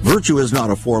 Virtue is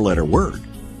not a four-letter word,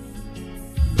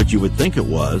 but you would think it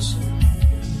was.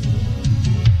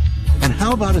 And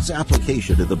how about its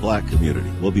application to the black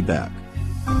community? We'll be back.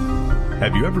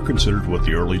 Have you ever considered what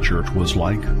the early church was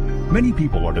like? Many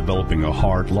people are developing a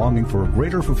heart longing for a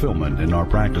greater fulfillment in our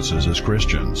practices as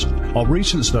Christians. A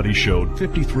recent study showed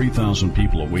 53,000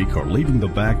 people a week are leaving the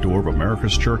back door of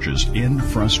America's churches in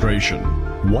frustration.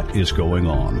 What is going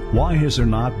on? Why has there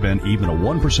not been even a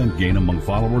 1% gain among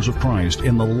followers of Christ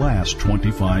in the last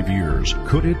 25 years?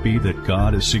 Could it be that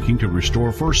God is seeking to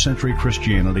restore first century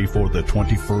Christianity for the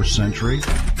 21st century?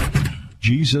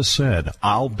 Jesus said,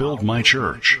 I'll build my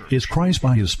church. Is Christ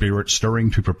by his Spirit stirring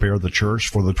to prepare the church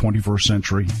for the 21st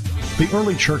century? The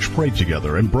early church prayed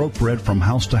together and broke bread from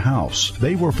house to house.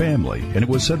 They were family, and it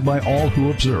was said by all who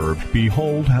observed,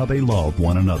 behold how they love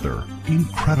one another.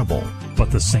 Incredible. But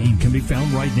the same can be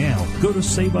found right now. Go to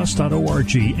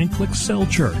saveus.org and click Cell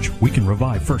Church. We can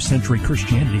revive first century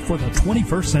Christianity for the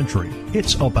 21st century.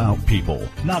 It's about people,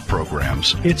 not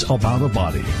programs. It's about a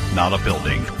body, not a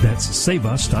building. That's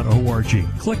saveus.org.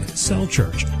 Click Cell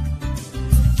Church.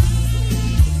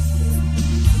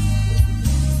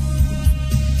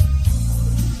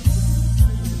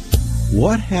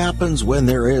 What happens when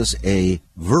there is a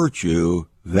virtue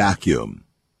vacuum?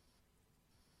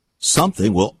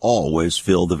 Something will always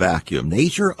fill the vacuum.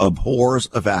 Nature abhors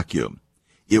a vacuum.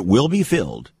 It will be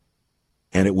filled,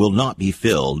 and it will not be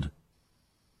filled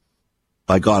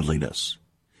by godliness.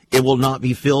 It will not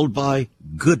be filled by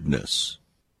goodness.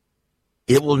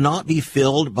 It will not be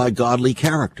filled by godly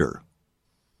character,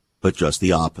 but just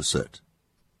the opposite.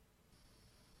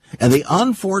 And the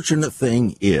unfortunate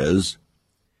thing is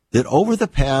that over the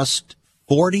past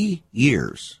 40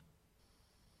 years,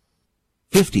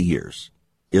 50 years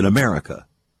in America,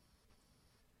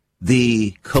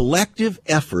 the collective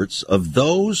efforts of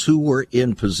those who were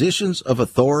in positions of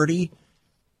authority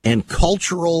and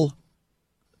cultural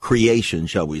creation,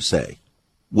 shall we say,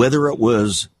 whether it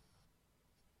was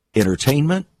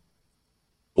entertainment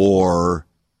or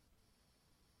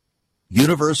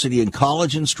university and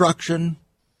college instruction,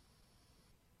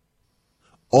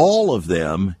 all of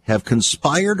them have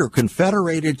conspired or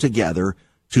confederated together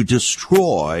to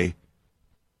destroy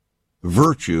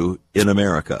virtue in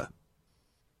America.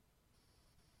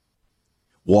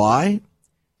 Why?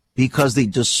 Because they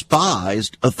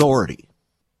despised authority.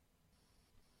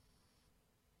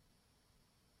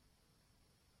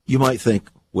 You might think,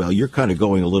 well, you're kind of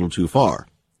going a little too far.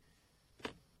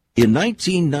 In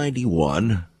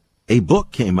 1991, a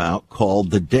book came out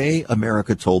called The Day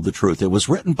America Told the Truth. It was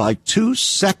written by two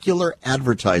secular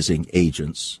advertising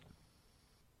agents.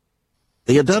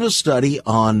 They had done a study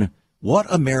on what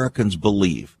Americans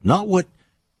believe, not what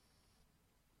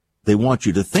they want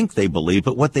you to think they believe,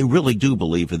 but what they really do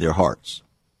believe in their hearts.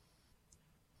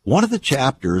 One of the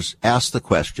chapters asked the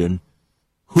question,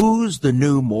 who's the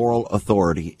new moral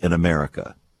authority in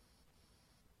America?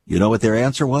 You know what their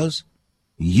answer was?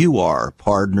 You are,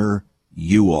 partner,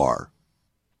 you are.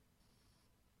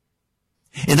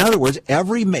 In other words,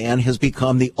 every man has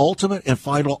become the ultimate and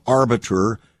final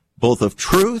arbiter both of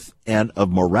truth and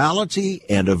of morality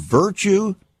and of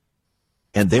virtue,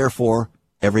 and therefore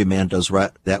every man does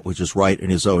that which is right in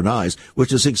his own eyes,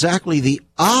 which is exactly the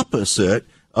opposite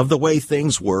of the way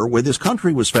things were when this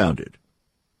country was founded.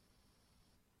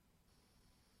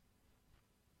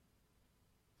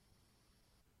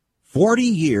 "40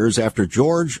 years after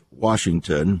George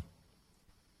Washington,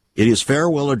 in his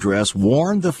farewell address,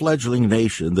 warned the fledgling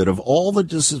nation that of all the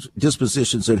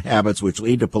dispositions and habits which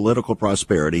lead to political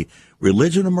prosperity,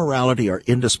 religion and morality are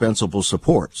indispensable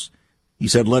supports. He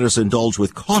said, let us indulge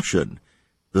with caution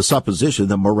the supposition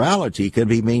that morality can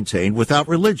be maintained without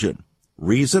religion.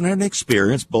 Reason and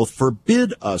experience both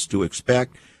forbid us to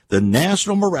expect the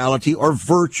national morality or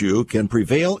virtue can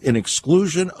prevail in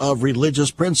exclusion of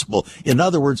religious principle." In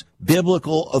other words,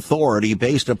 biblical authority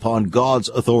based upon God's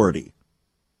authority.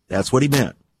 That's what he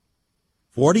meant.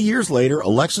 40 years later,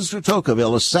 Alexis de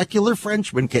Tocqueville, a secular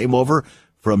Frenchman, came over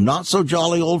from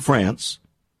not-so-jolly old France,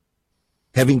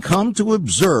 having come to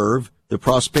observe the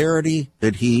prosperity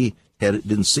that he had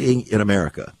been seeing in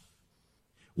America.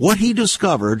 What he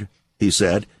discovered, he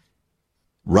said,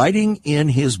 writing in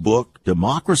his book,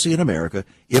 Democracy in America,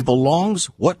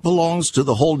 what belongs to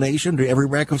the whole nation, to every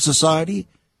rank of society?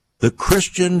 The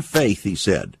Christian faith, he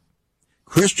said.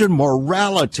 Christian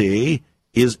morality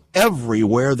is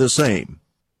everywhere the same.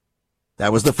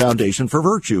 That was the foundation for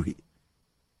virtue.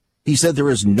 He said there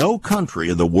is no country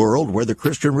in the world where the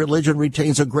Christian religion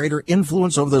retains a greater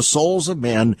influence over the souls of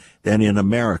men than in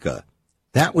America.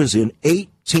 That was in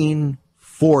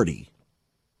 1840.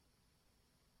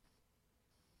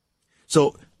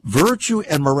 So virtue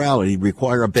and morality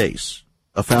require a base,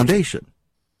 a foundation.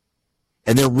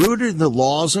 And they're rooted in the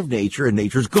laws of nature, and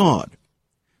nature's God.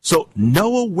 So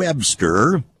Noah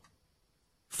Webster,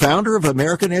 founder of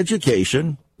American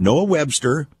education, Noah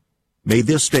Webster, made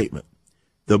this statement: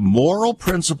 the moral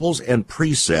principles and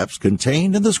precepts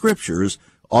contained in the scriptures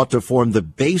ought to form the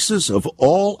basis of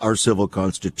all our civil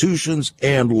constitutions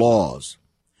and laws.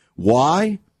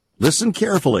 Why? Listen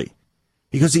carefully.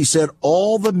 Because he said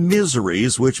all the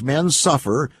miseries which men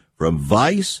suffer from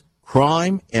vice,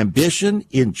 crime, ambition,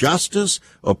 injustice,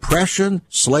 oppression,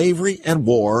 slavery, and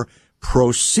war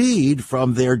proceed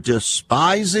from their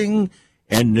despising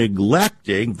and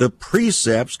neglecting the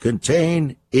precepts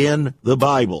contained in the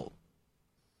Bible.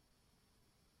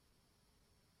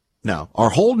 Now, our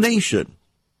whole nation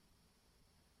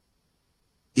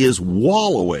is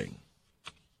wallowing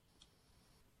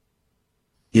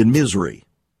in misery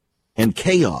and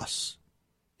chaos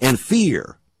and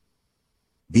fear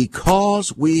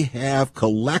because we have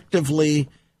collectively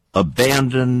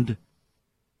abandoned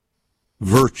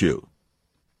virtue.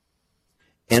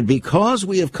 And because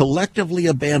we have collectively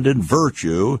abandoned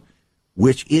virtue,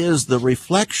 which is the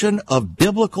reflection of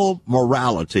biblical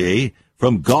morality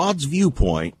from God's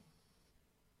viewpoint,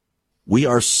 we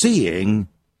are seeing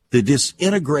the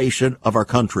disintegration of our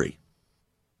country.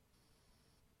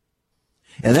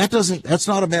 And that's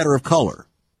not a matter of color.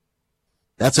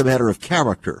 That's a matter of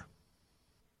character.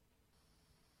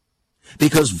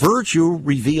 Because virtue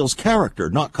reveals character,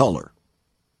 not color.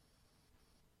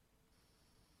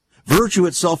 Virtue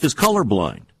itself is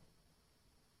colorblind.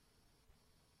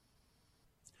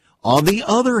 On the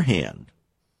other hand,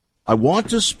 I want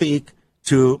to speak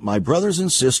to my brothers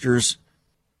and sisters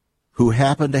who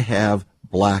happen to have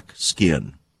black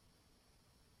skin.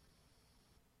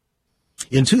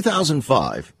 In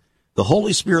 2005, the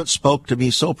Holy Spirit spoke to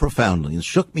me so profoundly and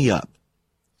shook me up.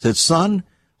 Said, son,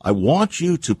 I want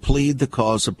you to plead the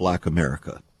cause of black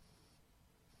America.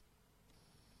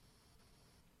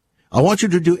 I want you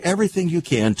to do everything you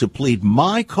can to plead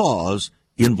my cause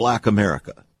in black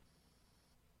America.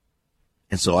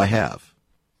 And so I have.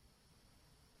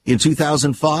 In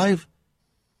 2005,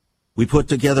 we put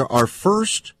together our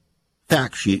first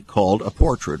fact sheet called A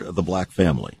Portrait of the Black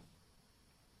Family.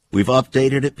 We've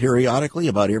updated it periodically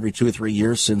about every 2 or 3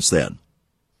 years since then.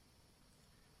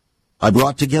 I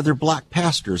brought together black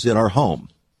pastors in our home,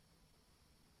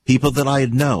 people that I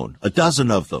had known, a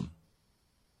dozen of them,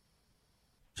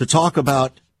 to talk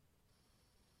about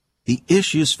the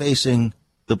issues facing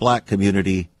the black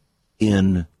community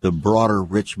in the broader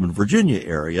Richmond, Virginia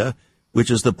area, which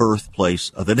is the birthplace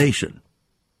of the nation,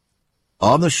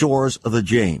 on the shores of the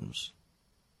James.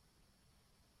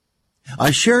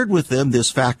 I shared with them this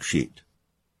fact sheet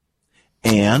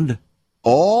and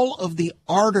all of the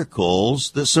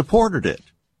articles that supported it.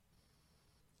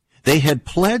 They had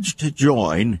pledged to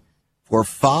join for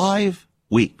 5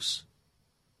 weeks,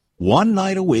 one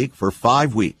night a week for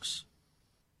 5 weeks,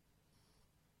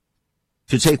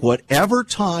 to take whatever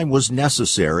time was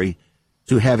necessary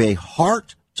to have a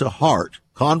heart-to-heart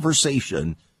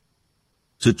conversation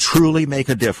to truly make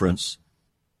a difference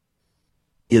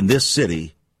in this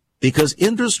city, because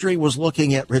industry was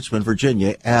looking at Richmond,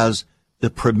 Virginia as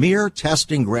the premier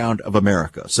testing ground of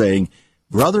America, saying,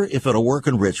 brother, if it'll work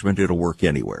in Richmond, it'll work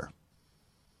anywhere.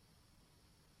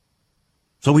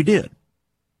 So we did.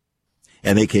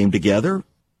 And they came together.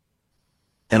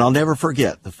 And I'll never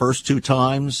forget the first 2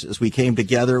 times as we came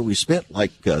together, we spent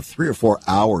like 3 or 4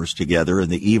 hours together in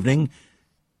the evening.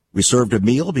 We served a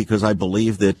meal because I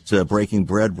believe that breaking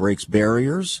bread breaks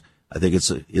barriers. I think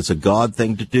it's a God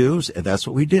thing to do, and that's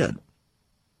what we did.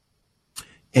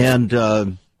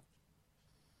 And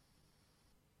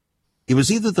it was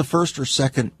either the first or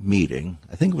second meeting,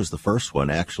 I think it was the first one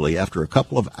actually, after a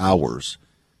couple of hours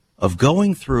of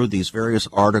going through these various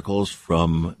articles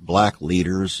from black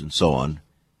leaders and so on.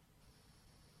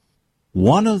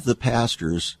 One of the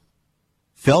pastors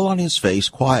fell on his face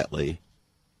quietly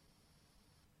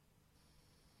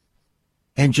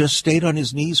and just stayed on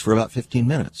his knees for about 15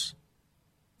 minutes.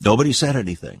 Nobody said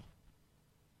anything.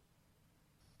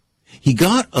 He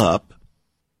got up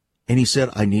and he said,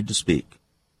 I need to speak.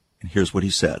 And here's what he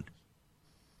said.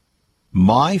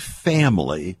 My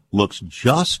family looks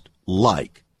just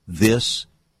like this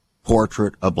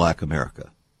portrait of black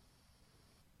America.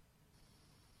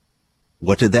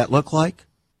 What did that look like?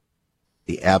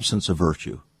 The absence of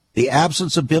virtue. The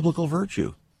absence of biblical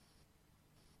virtue.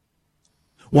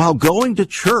 While going to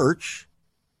church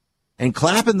and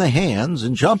clapping the hands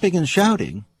and jumping and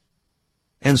shouting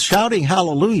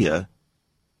hallelujah,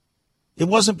 it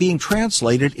wasn't being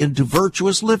translated into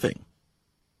virtuous living.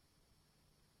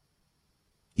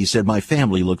 He said, my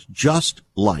family looks just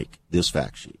like this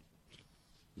fact sheet.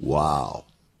 Wow.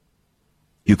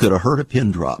 You could have heard a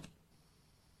pin drop.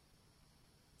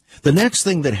 The next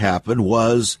thing that happened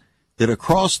was that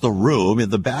across the room, in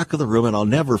the back of the room, and I'll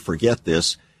never forget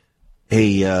this,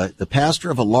 the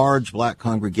pastor of a large black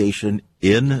congregation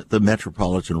in the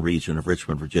metropolitan region of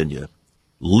Richmond, Virginia,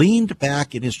 leaned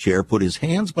back in his chair, put his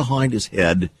hands behind his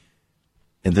head,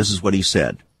 and this is what he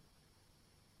said.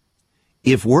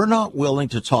 If we're not willing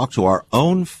to talk to our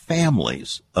own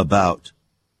families about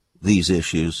these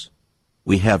issues,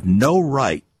 we have no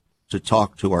right to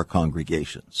talk to our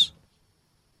congregations.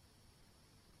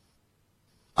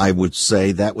 I would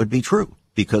say that would be true,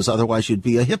 because otherwise you'd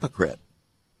be a hypocrite.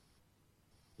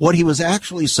 What he was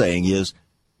actually saying is,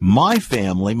 my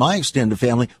family, my extended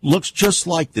family, looks just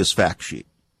like this fact sheet.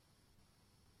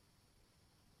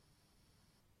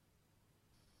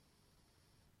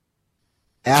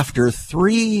 After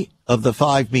 3 of the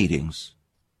 5 meetings,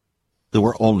 there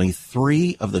were only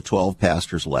 3 of the 12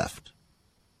 pastors left.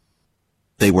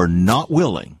 They were not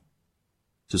willing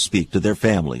to speak to their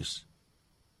families.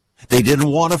 They didn't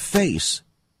want to face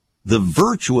the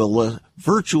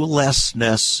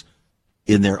virtuelessness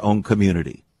in their own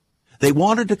community. They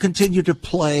wanted to continue to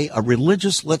play a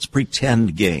religious let's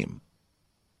pretend game.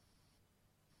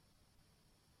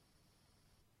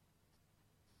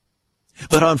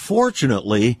 But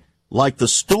unfortunately, like the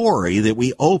story that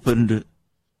we opened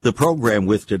the program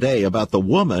with today about the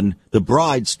woman, the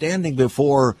bride, standing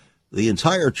before the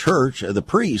entire church and the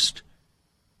priest,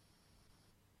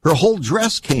 her whole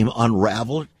dress came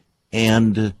unraveled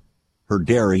and her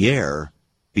derriere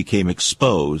became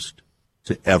exposed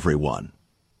to everyone.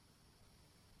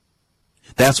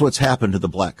 That's what's happened to the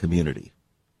black community.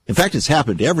 In fact, it's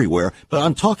happened everywhere, but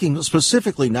I'm talking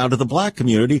specifically now to the black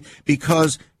community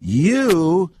because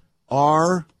you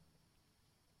are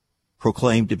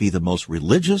proclaimed to be the most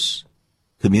religious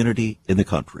community in the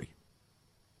country.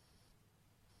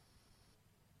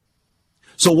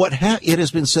 So it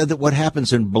has been said that what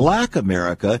happens in black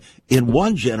America in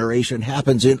one generation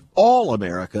happens in all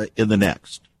America in the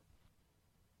next.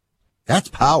 That's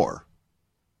power.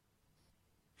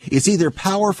 It's either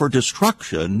power for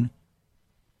destruction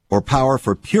or power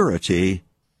for purity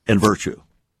and virtue.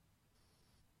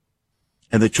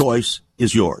 And the choice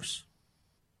is yours.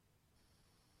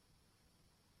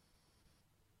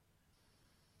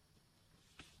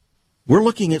 We're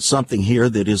looking at something here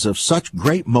that is of such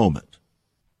great moment,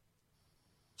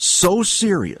 so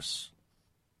serious,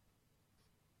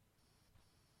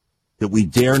 that we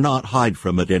dare not hide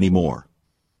from it anymore.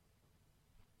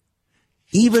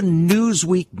 Even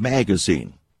Newsweek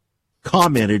magazine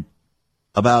commented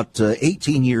about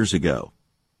 18 years ago,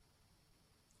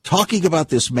 talking about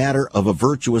this matter of a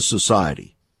virtuous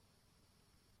society,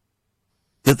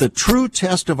 that the true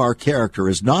test of our character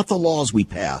is not the laws we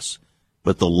pass,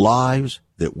 but the lives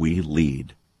that we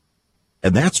lead.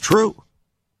 And that's true.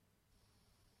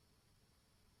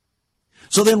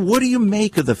 So then what do you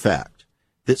make of the fact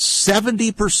that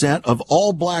 70% of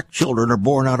all black children are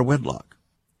born out of wedlock?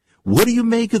 What do you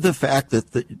make of the fact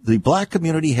that the black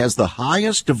community has the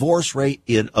highest divorce rate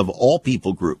of all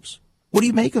people groups? What do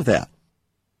you make of that?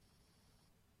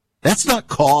 That's not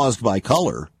caused by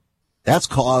color. That's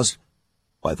caused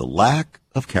by the lack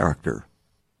of character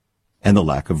and the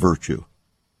lack of virtue.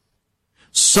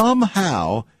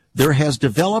 Somehow there has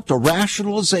developed a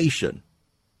rationalization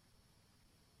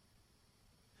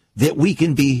that we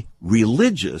can be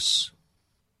religious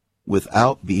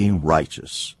without being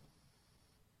righteous.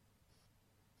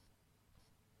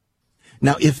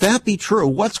 Now, if that be true,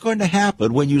 what's going to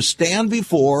happen when you stand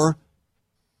before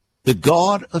the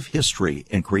God of history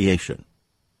and creation?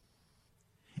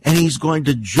 And he's going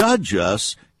to judge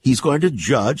us. He's going to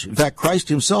judge. In fact, Christ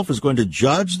himself is going to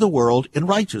judge the world in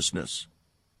righteousness.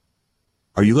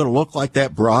 Are you going to look like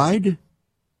that bride?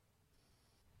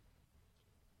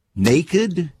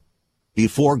 Naked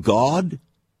before God?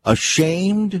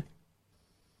 Ashamed?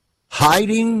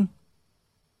 Hiding?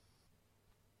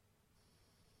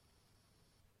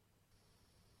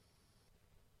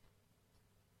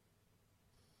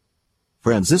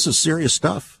 Friends, this is serious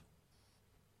stuff.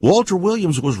 Walter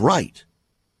Williams was right.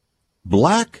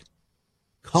 Black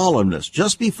columnist,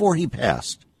 just before he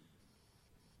passed,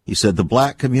 he said the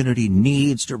black community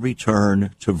needs to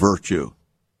return to virtue.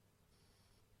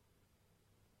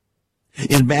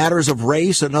 In matters of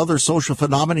race and other social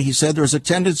phenomena, he said there's a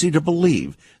tendency to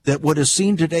believe that what is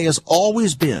seen today has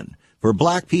always been, for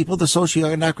black people, the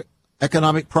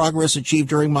socioeconomic progress achieved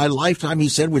during my lifetime, he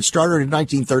said, which started in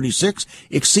 1936,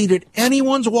 exceeded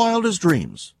anyone's wildest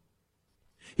dreams.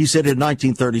 He said in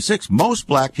 1936, most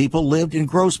black people lived in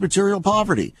gross material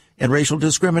poverty and racial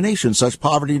discrimination. Such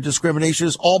poverty and discrimination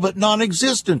is all but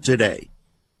non-existent today,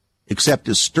 except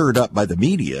as stirred up by the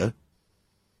media.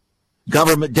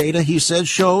 Government data, he says,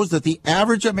 shows that the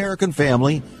average American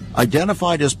family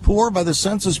identified as poor by the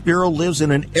Census Bureau lives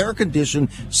in an air-conditioned,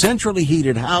 centrally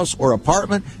heated house or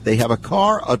apartment. They have a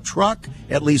car, a truck,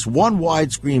 at least one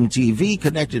widescreen TV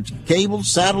connected to cable,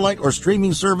 satellite, or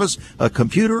streaming service, a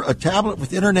computer, a tablet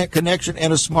with internet connection,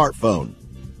 and a smartphone.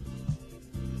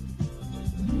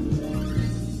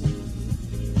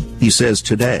 He says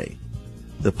today,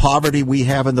 the poverty we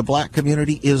have in the black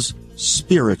community is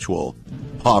spiritual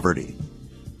poverty.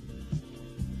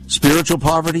 Spiritual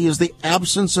poverty is the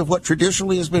absence of what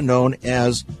traditionally has been known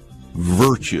as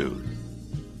virtue.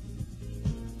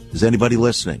 Is anybody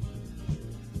listening?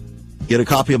 Get a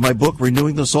copy of my book,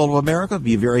 Renewing the Soul of America. It'll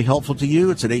be very helpful to you.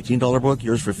 It's an $18 book,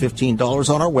 yours for $15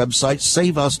 on our website,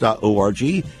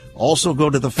 saveus.org. Also go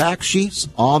to the fact sheets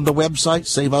on the website,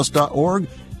 saveus.org.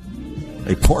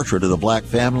 A portrait of the black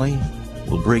family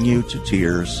will bring you to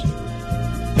tears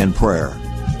and prayer.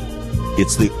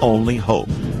 It's the only hope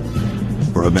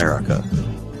for America.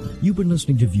 You've been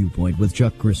listening to Viewpoint with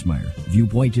Chuck Crismier.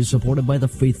 Viewpoint is supported by the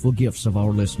faithful gifts of our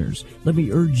listeners. Let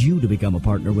me urge you to become a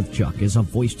partner with Chuck as a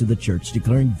voice to the church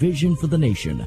declaring vision for the nation.